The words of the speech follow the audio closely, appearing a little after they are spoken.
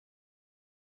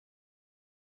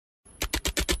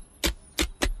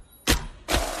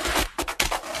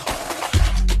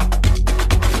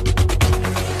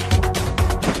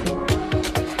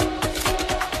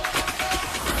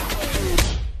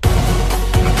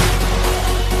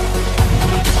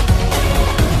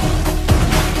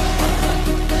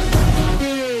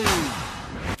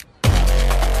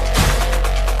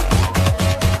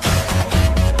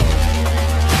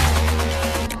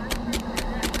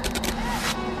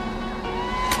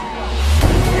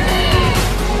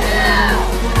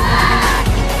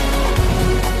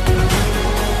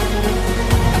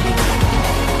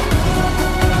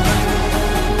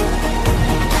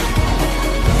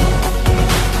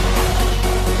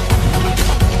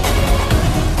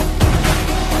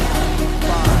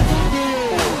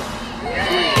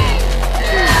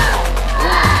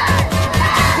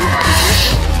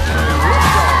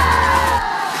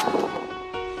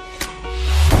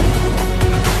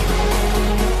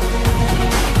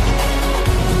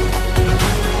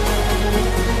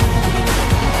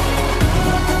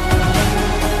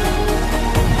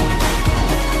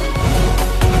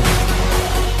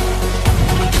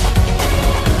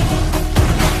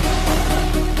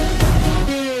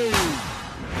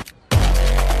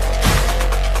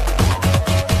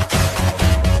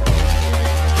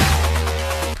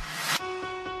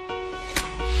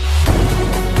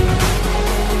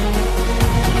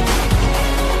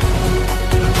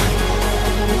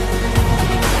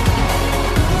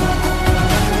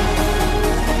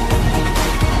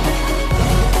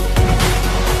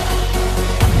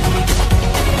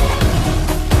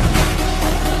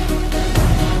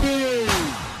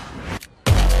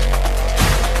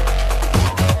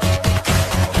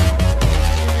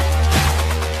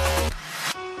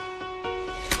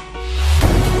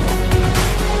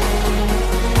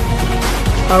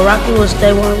Rocky will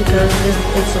stay warm because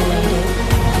it's insulated.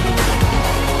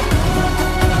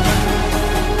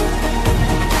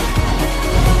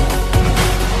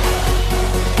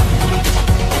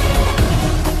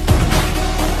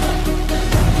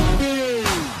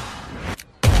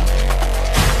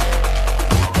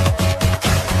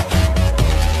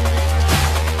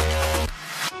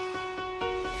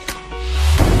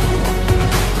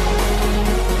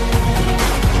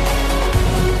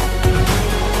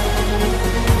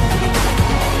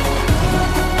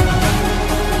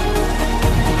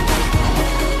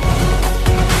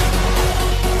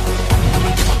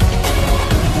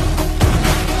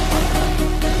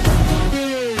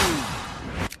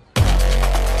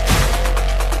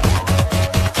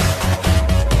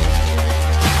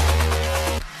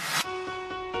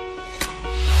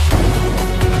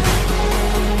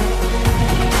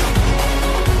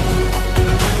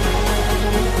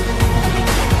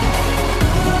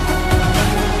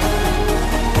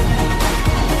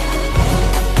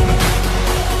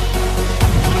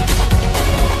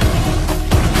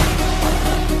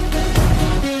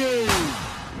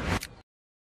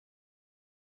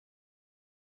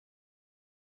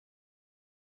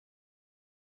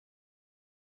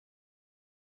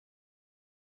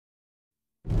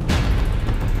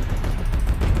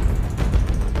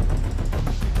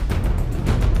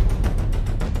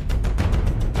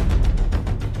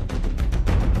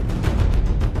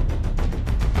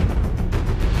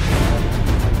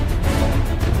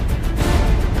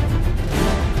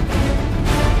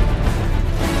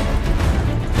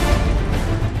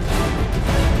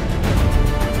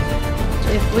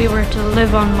 If we were to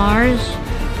live on Mars,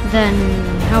 then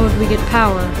how would we get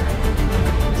power?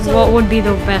 What would be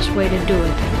the best way to do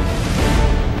it?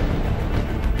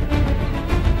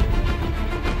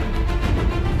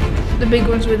 The big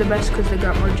ones were the best because they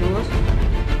got more joules.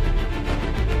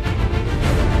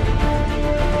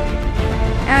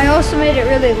 And I also made it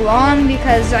really long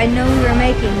because I know we were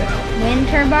making wind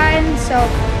turbines, so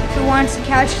if it wants to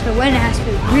catch the wind, it has to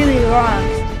be really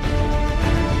long.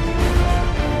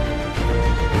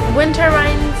 Wind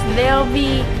turbines, they'll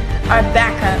be our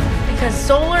backup because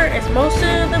solar is most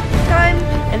of the time,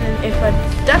 and then if a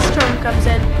dust storm comes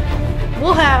in,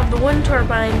 we'll have the wind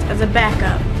turbines as a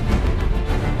backup.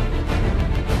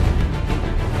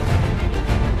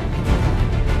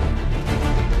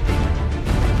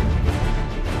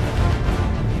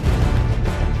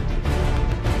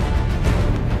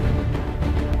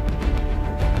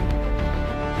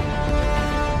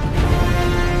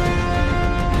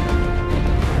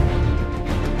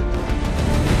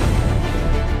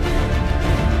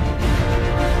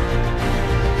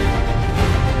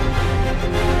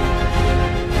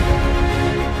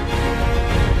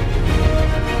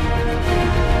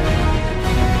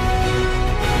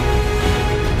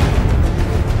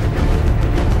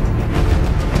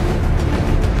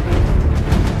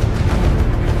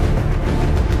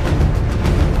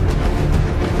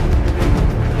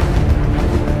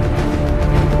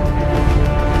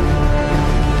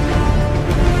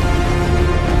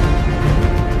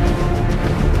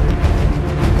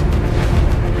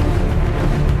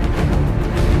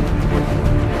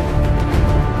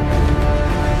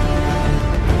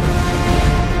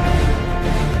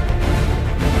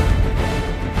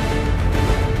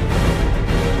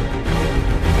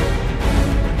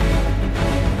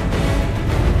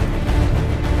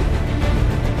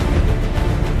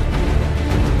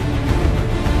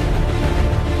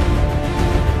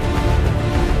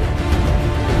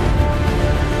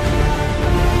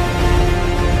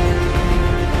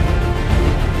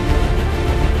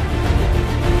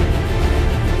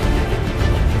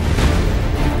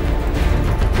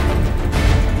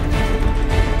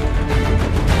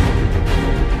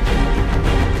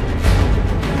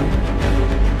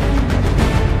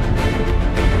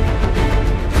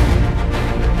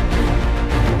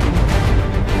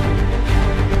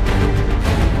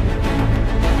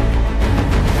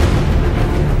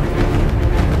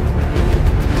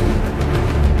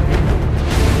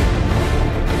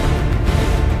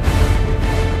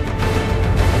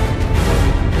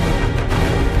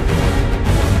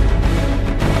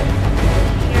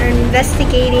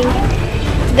 Investigating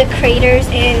the craters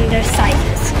and their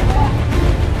sizes.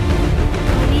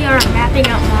 We are mapping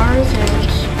out Mars and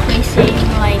placing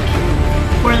like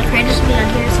where the craters will be on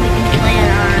here so we can plan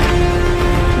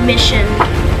our mission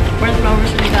where the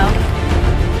rover's going to go.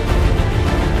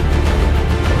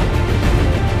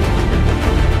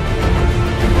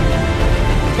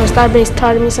 So STARBASE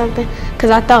taught me something because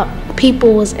I thought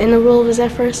people was in the rovers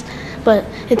at first, but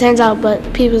it turns out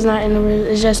people's not in the rover,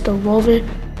 it's just a rover.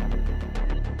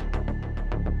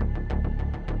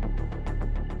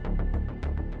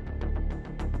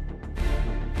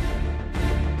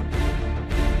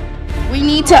 We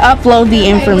need to upload the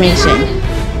information.